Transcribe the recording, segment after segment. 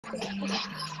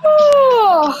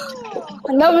Oh,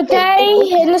 another day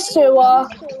in the sewer.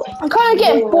 I'm kind of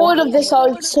getting bored of this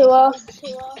old sewer.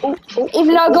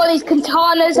 Even though I got these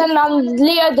katanas and I'm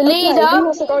Leo the leader. Who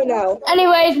wants to go now?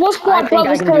 Anyways, what's my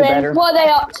brothers doing? What are they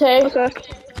up to? Okay.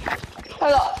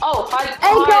 Hello. Oh, hi.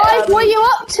 Hey guys, what are you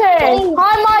up to?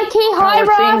 Hi Mikey, hi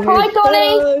Raph, hi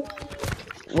Donnie.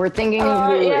 We're thinking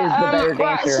who is the better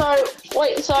dancer.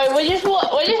 Right, so we're just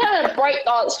having a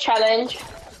breakdance challenge.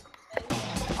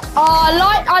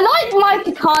 I like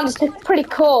Mikey-Charza, it's pretty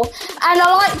cool, and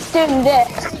I like doing this.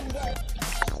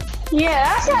 Yeah,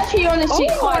 that's actually honestly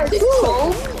quite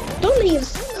cool. Donnie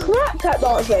is crap at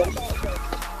dancing.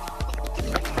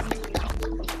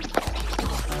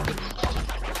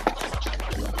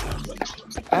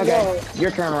 Okay,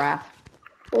 your turn, Raph.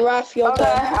 Raph, your turn.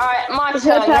 Alright, my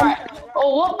turn. Right.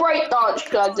 Oh, what breakdance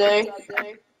should I do?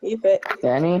 You pick.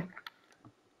 Danny?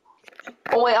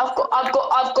 Oh wait,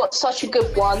 I've got such a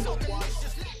good one.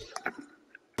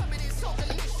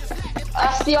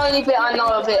 That's the only bit I know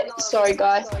of it. Sorry,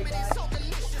 guys.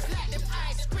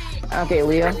 Okay,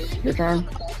 Leo, your turn.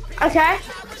 Okay.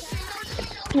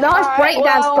 Nice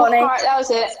breakdance, Donnie. Alright, that was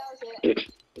it.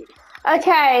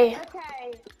 Okay.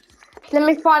 Let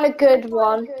me find a good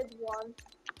one.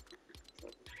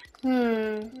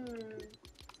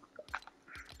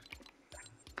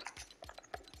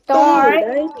 Don't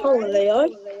worry. Come on, Leo.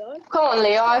 Come on,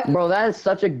 Leo. Bro, that is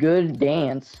such a good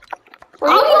dance. I'm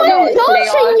not even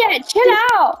dancing yet. Chill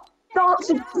out. Dance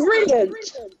is brilliant.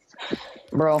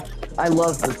 Bro, I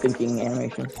love the thinking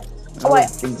animation. Oh, wait.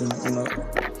 Thinking emote.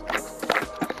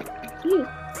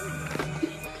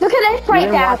 Look at this You've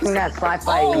been breakdance. watching that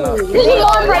sci-fi emote. This is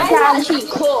my That's breakdance. actually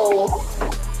cool.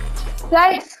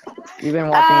 Thanks. You've been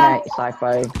watching that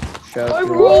sci-fi show.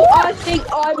 Overall, I think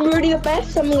I'm really the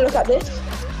best. I'm gonna look at this.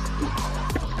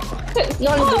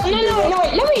 No, wait,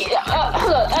 let me,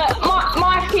 hold on,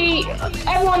 Mikey,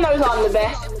 everyone knows I'm the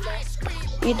best.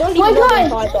 You don't Wait, even know guys,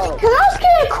 the high bar. can I ask you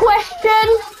a question?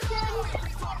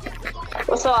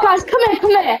 What's up? Guys, come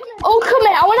here. Oh, come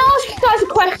here. I want to ask you guys a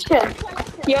question.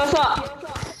 Yeah, what's up?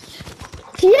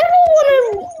 Do you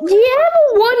ever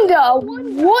wonder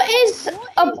what is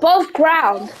above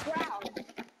ground?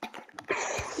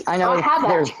 I know I have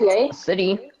there's actually. a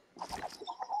city.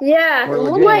 Yeah. We're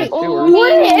legit Wait, in the sewers.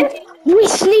 what if we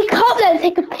sneak up there and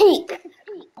take a peek?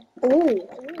 Ooh.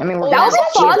 I mean, we're That gonna was a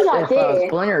fun if idea.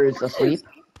 Splinter is asleep.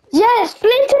 Yeah,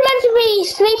 Splinter meant to be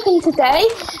sleeping today,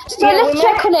 so Yeah, let's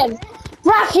check on him.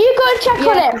 Raph, you go and check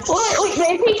on him.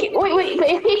 Wait, but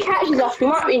if he catches us, we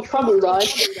might be in trouble,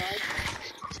 guys.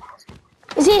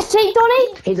 Is he asleep,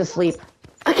 Donnie? He's asleep.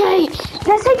 Okay,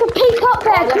 let's take a peek up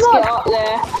there. Let's Come get on. up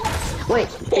there. Wait,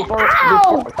 before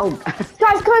Ow!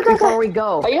 guys, Guys, before we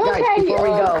go, Are you guys, okay? before we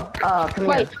go, come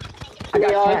wait. here. I got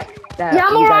Leo. tech that Yeah,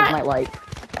 I'm you guys alright. might like.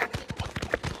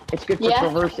 It's good for Yeah.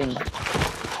 traversing.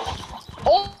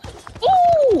 Oh,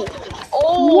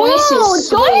 Whoa, this is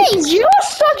Donnie, sweet. you're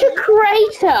such a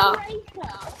creator.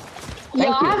 Yeah,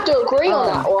 I have to agree on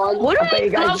that one. What I do bet you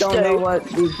these guys gloves don't do? know what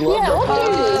these gloves Yeah, are what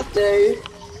called. do these do?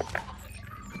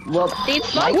 Well,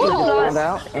 These Mikey gloves just are found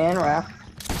out, and Raph.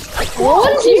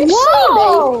 What? you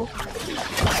Whoa!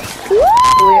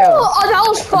 Whoa! Oh, that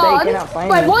was fun. cannot find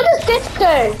Wait, me. what does this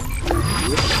do?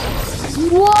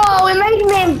 Whoa, it made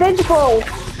me invisible.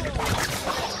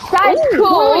 That is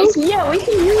cool. Nice. Yeah, we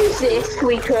can use this.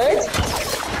 We could.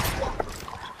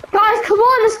 Guys, come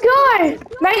on, let's go.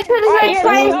 Make sure there's no yeah,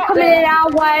 trains let's go. coming in our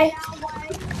way.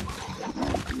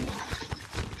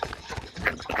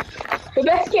 We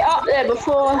best get up there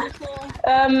before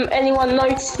anyone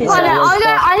notices I us.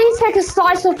 I need to take a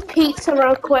slice of pizza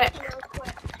real quick.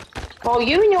 Oh,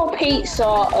 you and your pizza,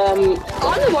 I'm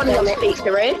the one who loves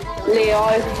pizza, eh?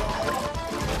 Leo.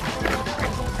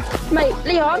 Mate,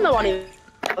 Leo, I'm the one who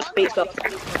loves pizza.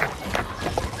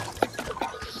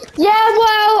 Yeah,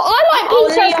 well, I like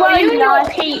pizza as well, you you and know. your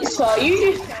pizza.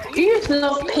 You just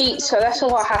love pizza. That's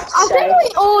all I have to I say. think we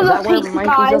all Is love that where pizza, Mikey's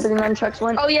guys. opening nunchucks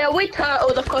went? Oh yeah, we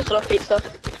turtles, of course I love pizza.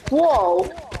 Whoa.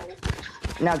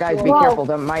 Now, guys, be Whoa. careful.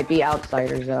 There might be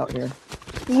outsiders out here.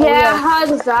 Yeah, I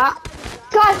heard of that.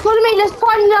 Guys, follow me, let's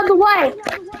find another way.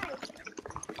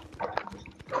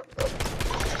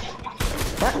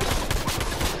 What?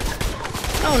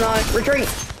 Oh no. Retreat!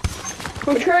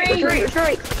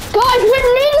 Retreat. Guys, we're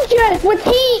ninjas! We're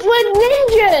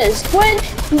ninjas! We're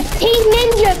team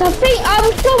ninjas! I'm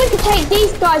sure we can take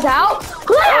these guys out.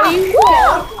 Are you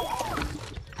Whoa!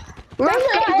 Let's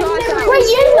get you guys out. Wait,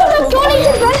 you know the Donnie's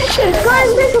invention! Go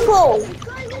invisible!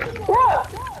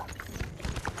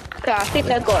 Okay, I think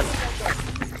they're gone.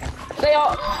 They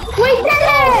are. We did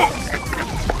it!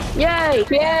 Yay!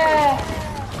 Yeah.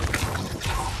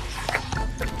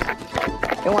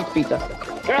 Who wants pizza?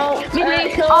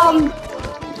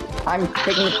 I'm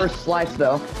taking the first slice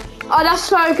though. Oh, that's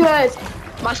so good.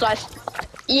 My slice.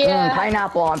 Yeah.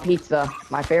 Pineapple on pizza,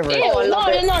 my favorite. Ew, no,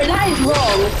 that is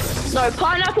wrong. No,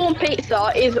 pineapple on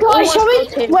pizza is Guys, almost shall we?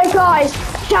 protein. Wait,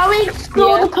 guys. Shall we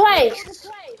explore the place?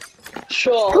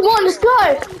 Sure. Come on, let's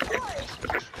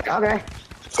go. Okay.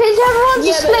 Since everyone's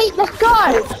asleep, let's go.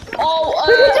 Oh,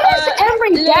 We can do this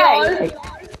every day.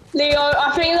 Leo,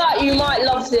 I think that you might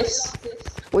love this.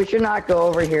 We should not go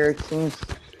over here. It seems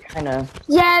kind of.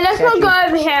 Yeah, let's not go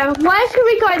over here. Where should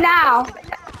we go now?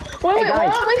 Wait, guys, why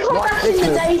don't we come watch back in this the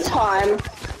move. daytime?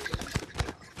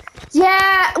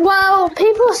 Yeah, well,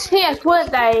 people see us,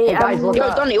 wouldn't they? Hey guys, look Yo,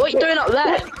 up. Donnie, what are you doing up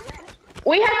there?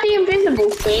 We have the invisible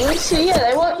thing, so yeah,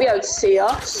 they won't be able to see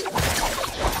us.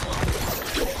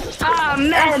 Ah,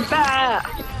 man, bad.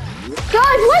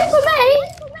 Guys, wait for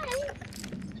me.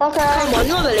 Come on,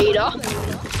 you're the leader.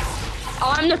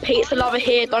 I'm the pizza lover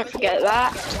here, don't forget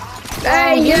that.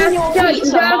 Hey, give you're me your judge,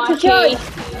 pizza, judge, Mikey. judge.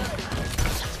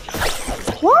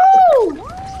 Woo!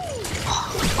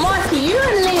 Mikey, you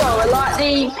and Leo are like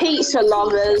the pizza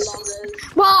lovers.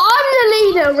 Well, I'm the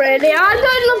leader, really. I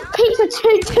don't love pizza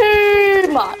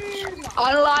too much.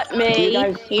 Unlike me,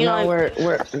 Do you guys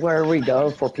know where we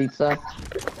go for pizza?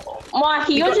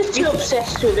 Mikey, you're just too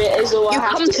obsessed with it, is all I you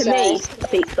have come to to say. me,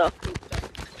 pizza.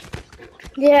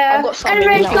 Yeah. I've got something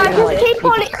Anyways, to guys, do. just keep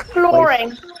on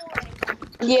exploring.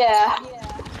 Yeah.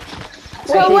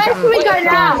 So where should we go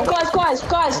now?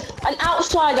 Guys, an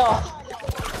outsider.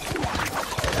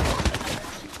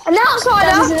 An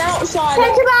outsider? There's an outsider.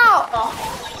 Check him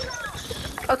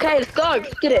out. Okay, let's go.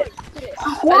 Get it.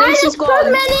 Why least are he's so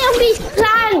gone. many of these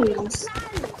clans?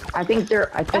 I think they're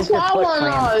That's they're what I Foot want to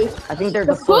Clan. know. I think they're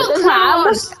The the Foot. Foot Clan?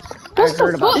 What's I've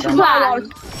heard the about Foot them. Clan?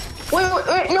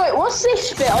 Wait, what's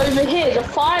this bit over here? The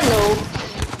final.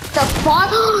 The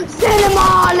Foot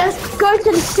Cinema! Let's go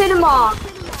to the cinema.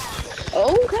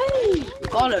 Okay.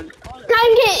 Got him.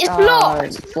 Dang it, it's blocked.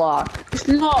 It's locked. It's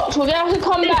locked. We're gonna have to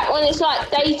come back when it's like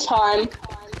daytime.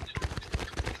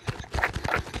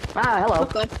 Ah, hello.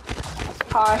 Okay.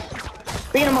 Hi.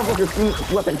 Beat him up with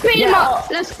your weapon. Beat him up.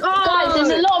 Let's go. Guys, there's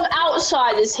a lot of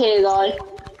outsiders here though.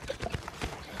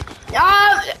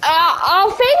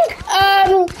 I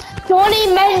think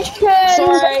Donnie mentioned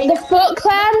Sorry. the Foot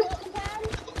Clan.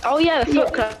 Oh yeah, the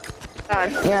Foot Clan.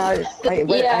 Yeah, I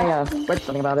Yeah. read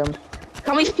something about him.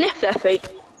 Can we sniff their feet?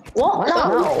 What?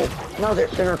 No,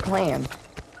 they're a clan.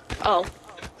 Oh.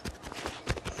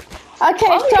 Okay,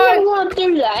 I don't so want to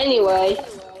do that anyway.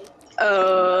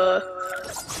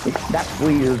 That's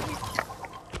weird.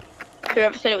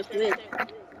 Whoever said it was weird.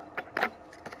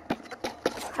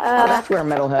 Oh, that's where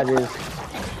Metalhead is.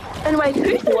 Anyway,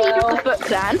 who's the leader of the Foot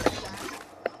Clan?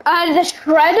 the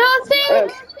Shredder thing.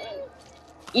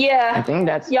 I Yeah. think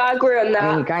that's. Yeah, I agree on I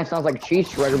mean, he that. kind of sounds like a cheese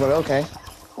shredder, but okay.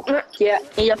 Yeah.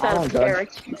 He just Oh, sounds God. scary.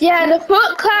 Yeah, the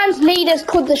Foot Clan's leader's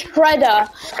called the Shredder,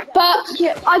 but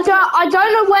Yeah. I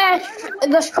don't know where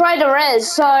the Shredder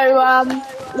is. So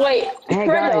Wait, Hey,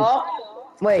 Shredder. guys.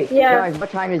 Wait, Yeah. guys,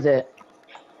 what time is it?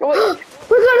 Wait,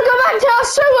 we're gonna go back to our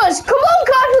sewers. Come on,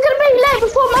 guys, we're gonna be late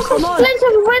before Michael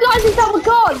Splinter realizes that we're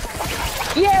gone.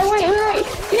 yeah, wait.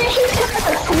 Yeah,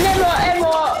 he never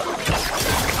ever.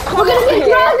 We're gonna be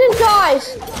grounded,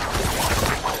 guys.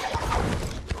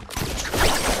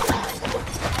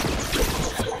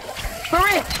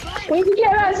 Hurry! We need to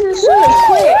get back to the sewers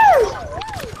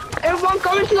quick. Everyone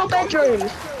go into your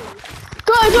bedrooms.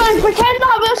 Go, pretend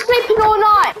like we're sleeping all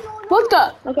night. What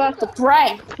the? Okay. The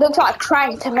brain looks like a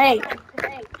train to me.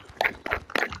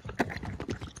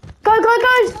 Go,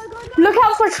 look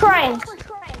out for trains.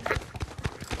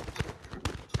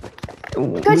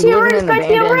 Go to your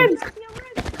rooms,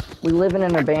 We live in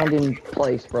an abandoned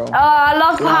place, bro. Oh, I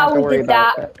love We don't have how to we worry did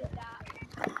about that.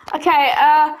 Okay,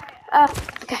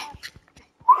 okay.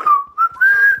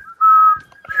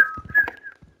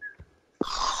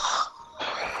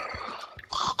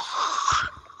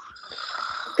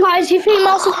 Guys, you think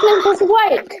Master Splinter's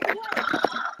awake?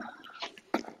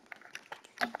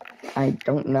 I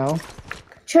don't know.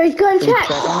 Shall we go and check?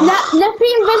 check on Let's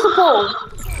be invisible.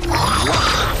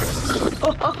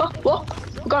 What?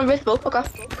 We're going invisible. Okay.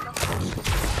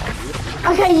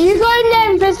 Okay, you go in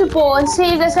there invisible and see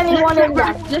if there's anyone in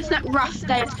there. Let's let Raph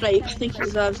stay asleep. I think he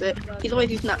deserves it. He's always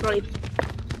using that bloody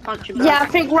punching bag. Yeah, I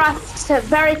think Raph's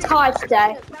very tired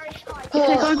today.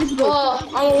 Okay, go invisible. Oh,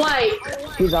 I'm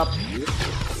awake. He's up.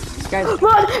 Guys,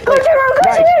 Run! Go to your room!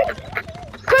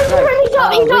 Go to your room! Go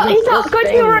to your room! He's up! Go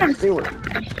to your room!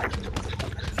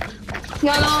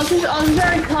 No, I'm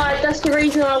very tired. That's the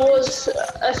reason I was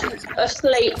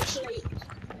asleep.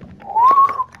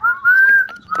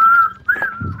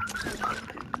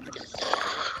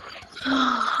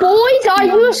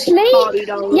 are you asleep?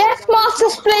 Yes, Master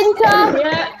Splinter.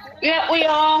 Yeah, we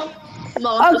are.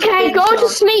 Okay, go to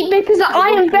sleep because I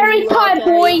am very tired,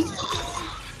 boys.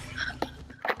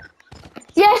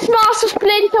 Yes, Master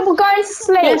Splinter, we're going to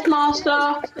sleep. Yes,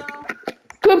 Master.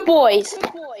 Good boys.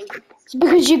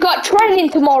 Because you got training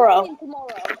tomorrow.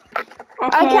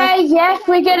 Okay, yes,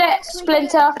 we get it,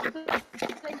 Splinter.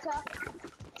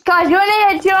 Guys, you wanna hear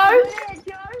a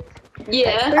joke?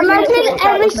 Yeah. Imagine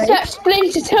every step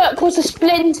Splinter took was a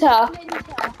splinter.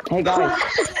 Hey guys,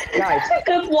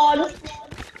 Good one.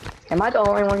 am I the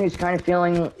only one who's kind of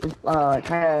feeling,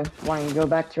 kind of wanting to go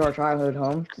back to our childhood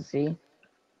home to see?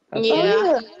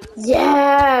 Yeah.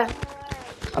 Yeah.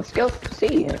 Let's go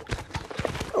see it.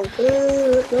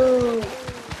 Okay,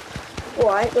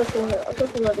 Alright,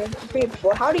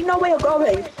 before. How do you know where you're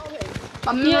going?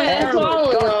 Yeah,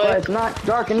 But it's not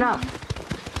dark enough.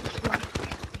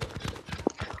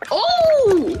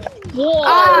 Oh!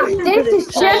 Whoa! This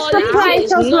is just the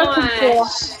place I was looking for.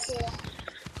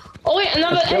 Oh wait,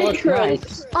 another It still looks entrance.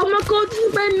 nice. Oh my god, this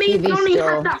is when me and TV Donnie still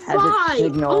had that has its fight.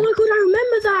 signal. Oh my god, I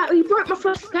remember that. He broke my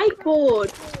first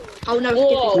skateboard. I'll never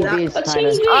Whoa. forget TV's A kind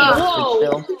of TV,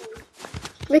 whoa. still.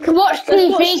 We can watch Let's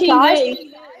TV, watch guys. TV.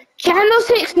 Channel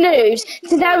 6 News.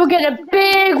 Today we're getting a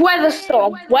big weather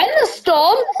storm. Weather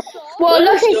storm? Well, Weather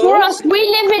lucky for storm? us, we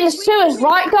live in the sewers,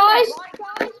 right,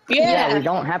 guys? Yeah, we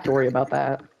don't have to worry about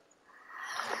that.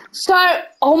 So,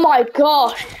 oh my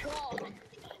gosh.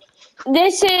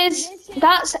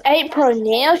 That's April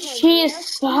Neil. She is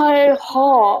so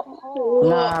hot.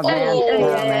 Nah, man.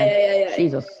 Yeah.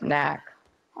 She's a snack.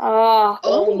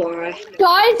 Oh my.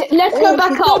 Guys, let's go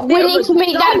back up. We need to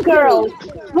meet that girl.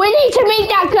 We need to meet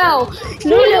that girl. She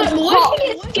looks Why hot. did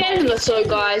you get scared of us so,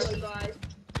 guys?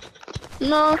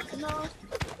 No.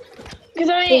 Because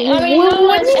I mean, no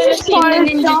one's ever seen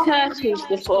the Ninja Turtles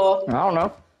before. I don't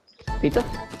know. Pizza?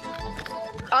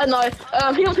 I know.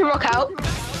 He wants to rock out.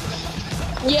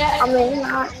 Yeah, I mean,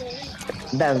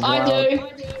 That is I wild. do.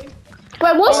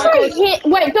 wait, what's right here?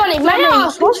 Wait, Donnie, may I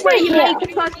ask, what's right You here? made the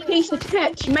first piece of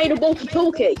text. You made a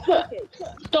walkie-talkie.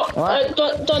 Donnie,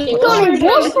 Donnie,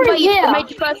 what's right You here? made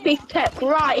the first piece of text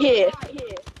right here.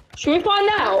 should we find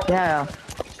out? Yeah.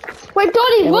 Wait,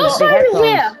 Donnie, It what's was the over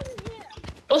here?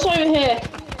 What's over here?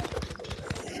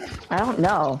 I don't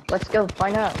know. Let's go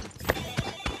find out.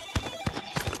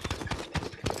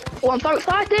 Oh, I'm so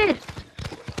excited.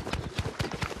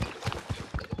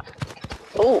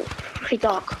 Oh, pretty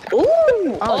dark.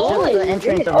 Ooh, Oh, this is the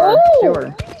entrance of our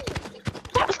sewer.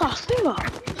 that's our sewer.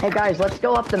 Hey guys, let's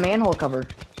go up the manhole cover.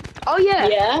 Oh yeah.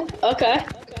 Yeah, okay.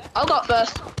 I'll go up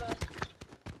first.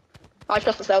 I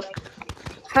trust myself.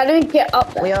 How do we get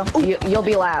up there? Leo, you'll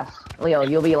be last. Leo,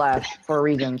 you'll be last for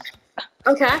reasons.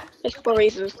 Okay. It's for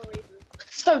reasons.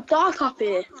 It's so dark up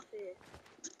here.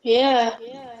 Yeah.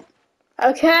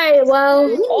 Okay, well,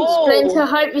 Oh. Splinter,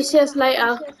 hope you see us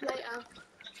later.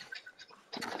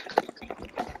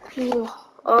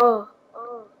 Oh.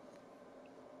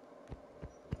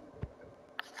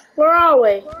 Where are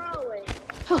we?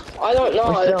 I don't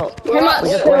know. We're still. Come on, We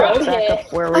just Sarah. went back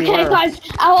up where we Okay, were. guys,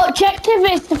 our objective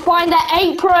is to find that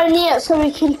April O'Neil so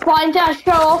we can find out,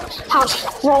 show off how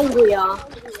strong we are.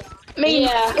 I mean,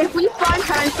 Yeah. if we find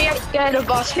her and she ain't scared of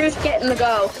us, who's getting the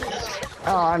go?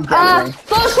 Oh, I'm definitely.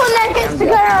 First one that gets the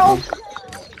girl.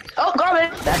 Oh,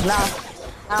 grab it. That's not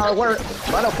how it works,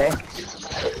 but okay.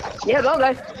 Yeah, go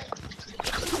guys.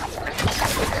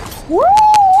 Woo!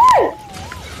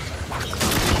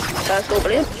 That's all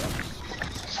brilliant.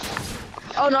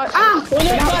 Oh no. Ah, We're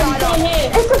not down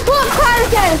here. it's the foot crowd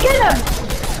again. Get him.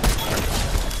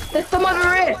 There's someone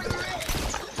over here.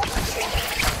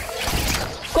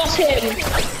 Got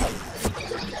him.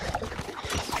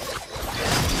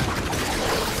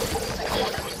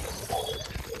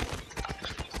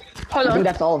 Hold I think on.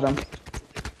 that's all of them.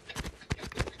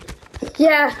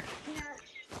 Yeah.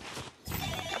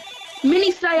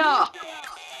 Mini Slayer.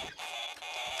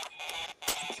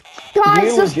 Guys,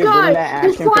 You let's would go. bring that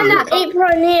Let's action find figure that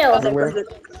April O'Neil. everywhere.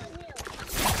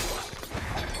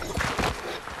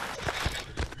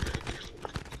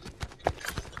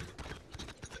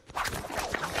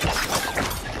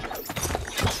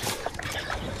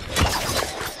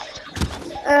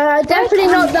 Definitely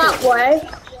not that way.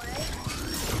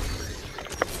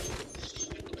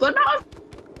 But not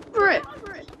for it.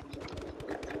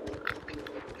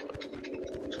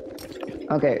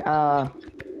 Okay,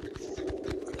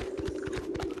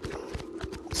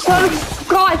 So,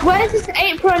 guys, where's this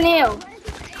April O'Neil?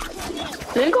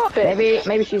 Didn't go up it.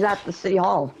 maybe she's at the city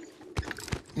hall. Oh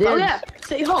Dude, yeah,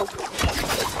 City Hall.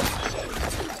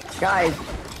 guys,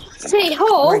 City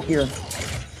Hall? right here.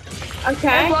 Okay.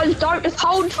 Everyone, don't just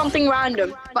hold something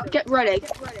random, but get ready.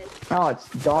 Oh, it's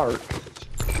dark.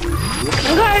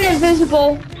 I'm going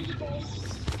invisible.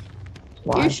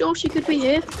 Why? You sure she could be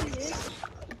here?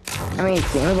 I mean, it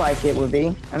seems like it would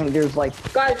be. I mean, there's like,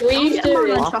 Guys, what are you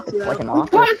doing? like an I'm office.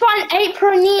 trying to find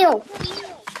April O'Neil.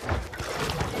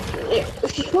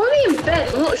 She's probably in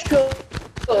bed, I'm not sure.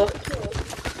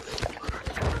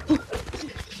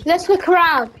 Let's look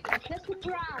around.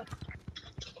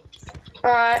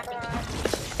 Alright.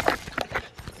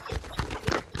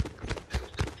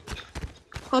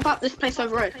 What about this place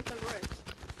over here?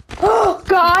 Oh,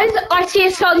 guys, I see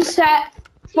a sunset.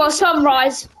 Well,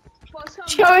 sunrise.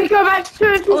 Shall we go back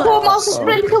to it before Master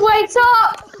Splinter wakes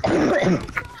up?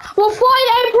 We'll find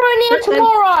April O'Neil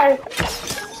tomorrow.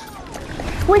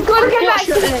 We've got to get back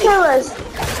to the sewers.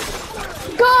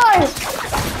 Guys!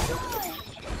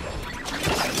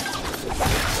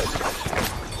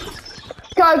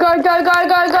 Go, go, go, go,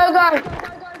 go, go, go.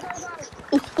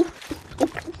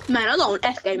 Man, I don't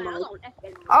F game mode.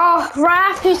 Oh,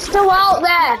 Raph is still out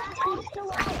there.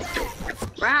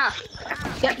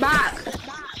 Raph, get back.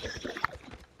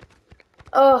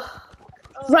 Oh,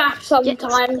 Raph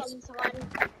sometimes.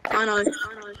 I know.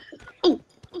 Oh,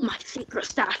 my secret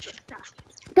stash.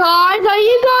 Guys, are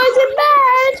you guys in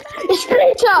bed? It's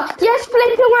Splinter. Yes,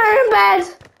 Splinter, we're in bed.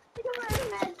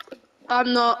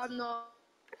 I'm not.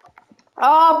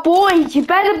 Oh, boys, you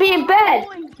better be in bed.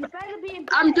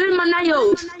 I'm doing my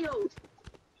nails.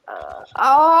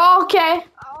 Oh, okay.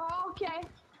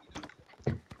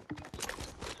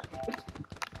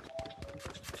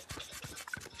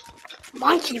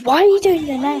 Mikey, why are you doing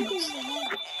your nails?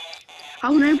 I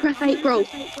want to impress April.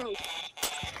 Hey,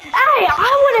 I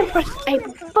want to impress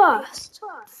April first.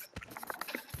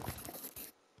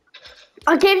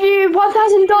 I'll give you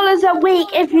 $1,000 a week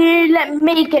if you let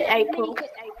me get April.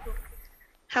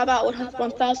 How about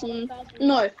 1,000?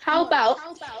 No. How about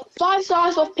 5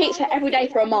 stars of pizza every day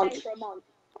for a month?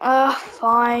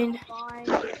 Fine.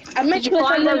 And make sure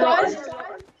find them guys.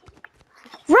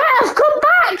 Raph, come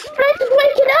back! Splinter's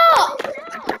waking up!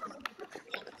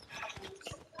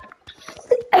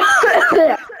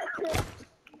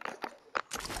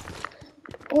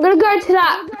 I'm gonna go to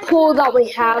that pool that we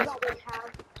have.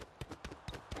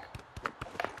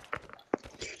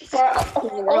 Right.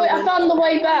 Oh wait, I found the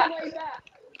way back.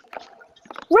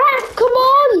 Raph, come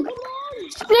on!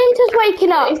 Splinter's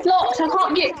waking up. It's locked, I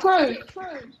can't get through.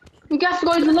 We have to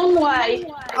go the long way.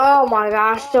 Oh my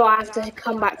gosh, so I have to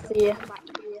come back for you.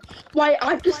 Wait,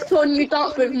 I've just saw a new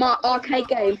dance move in my arcade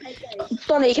game.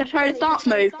 Donnie, can I try this dance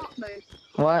move?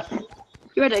 What?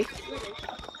 You ready?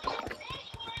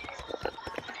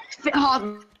 It's a bit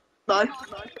hard though.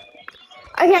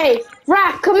 Okay,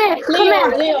 Raph, come here, come here.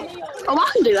 Leo. Oh, I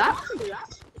can do that.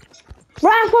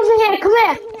 Raph, over here, come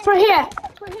here, for here.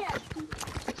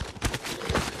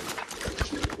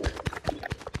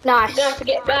 Nice. You have to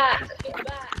get back.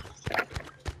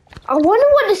 I wonder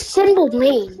what this symbol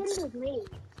means.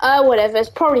 Whatever, it's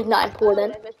probably not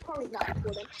important.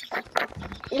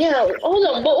 Yeah, hold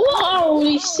on, but what are all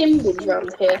these symbols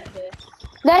around here?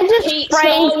 They're just Pizza,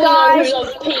 sprays, we guys.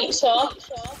 love pizza.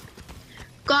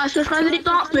 Guys, let's try the new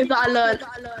dance move that I learned.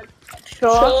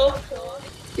 Sure.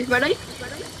 You ready?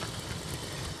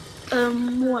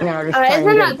 What? No, just Isn't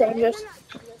trying that to dangerous?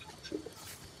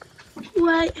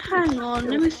 Wait, hang on.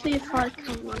 Let me see if I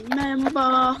can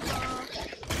remember.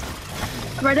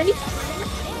 Ready?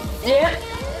 Yeah.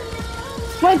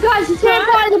 Wait, guys, it's here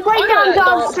part of the breakdown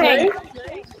dance thing.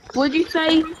 What'd you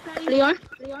say, Leo?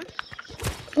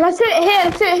 Let's do it here,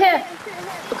 let's do it here.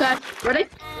 Okay, ready?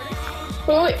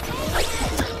 Wait.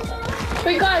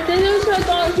 Wait guys, there's also a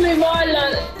dance move I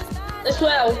learned as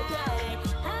well.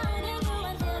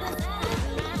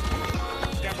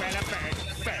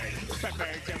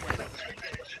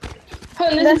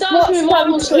 Hold on, there's a Let's dance watch move I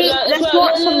some, also learned as let's well.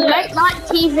 watch some late night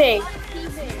TV.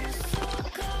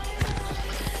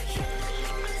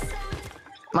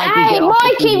 Mikey, Hey, get off the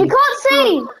Mikey, we TV. can't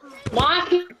see.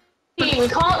 Mikey, we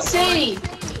can't see.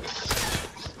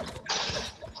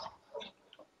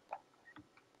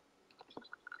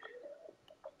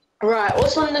 Right,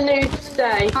 what's on the news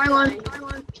today? Hang on.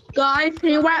 Guys, can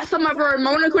you wait outside my room?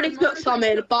 I want to quickly put some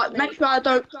in, but make sure I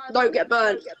don't get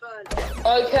burnt.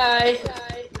 Okay.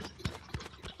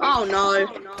 Oh no.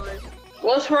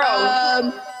 What's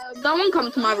wrong? Someone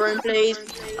come to my room, please.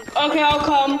 Okay, I'll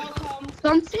come.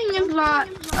 Something is like,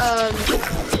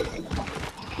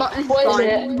 but this What is is fine.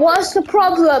 it? What's the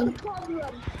problem?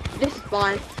 This is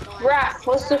fine. Raph,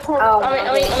 what's the problem? Oh,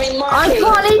 I mean, I Mikey.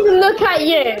 can't even look at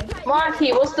you.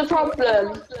 Mikey, what's the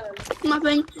problem?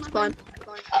 Nothing. It's fine.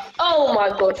 Oh my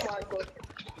gosh.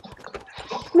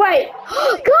 Wait,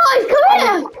 guys, come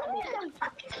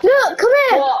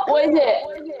What is it?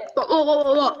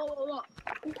 What?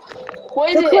 What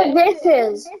is Look what it? this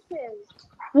is.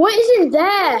 What is in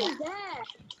there?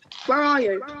 Where are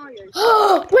you?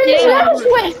 Where's this level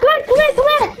switch? Come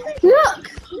here. Look.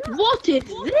 What is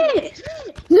this?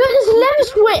 Look, there's a level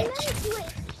switch.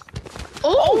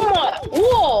 Oh my!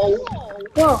 Whoa!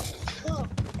 Whoa.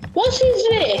 What is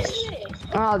this?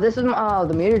 Oh, this is the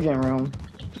mutagen room.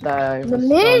 The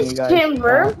mutagen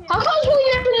room? How come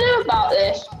we never knew about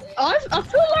this? I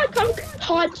feel like I'm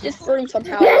tied to this room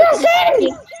somehow. Let us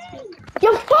in!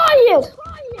 You're fired!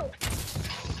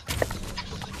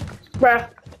 Bruh.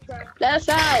 Let us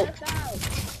out.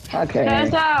 Okay.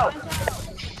 Turns out.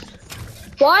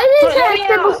 Why is Let there me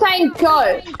people out. saying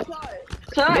go?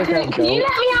 Can you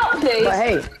let me out, please? But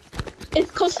hey,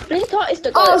 It's because Splinter is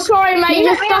the Oh, goat. sorry, mate.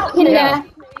 You're stuck in there.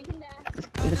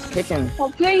 this kitchen. Oh,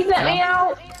 please let me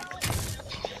out.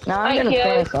 No, I'm Thank gonna you.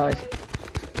 stay inside.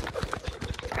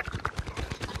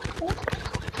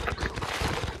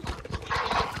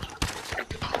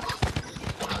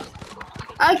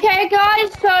 Okay,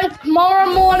 guys. So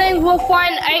tomorrow morning we'll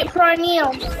find 8 Pro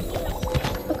Neon.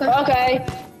 Okay.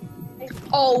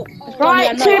 Oh,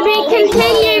 Right, to be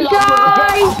continued,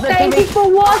 guys. Thank you for I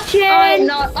watching.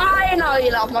 know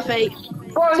you love my feet.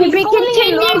 Bro, To he's be falling in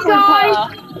continued, love with guys.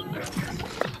 her.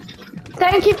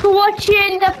 Thank you for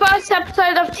watching the first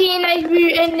episode of Teenage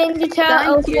Mutant Ninja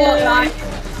Turtles Thank you. Fortnite.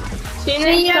 See you See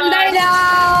next you time.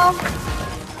 later.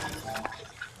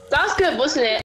 That's good, wasn't it?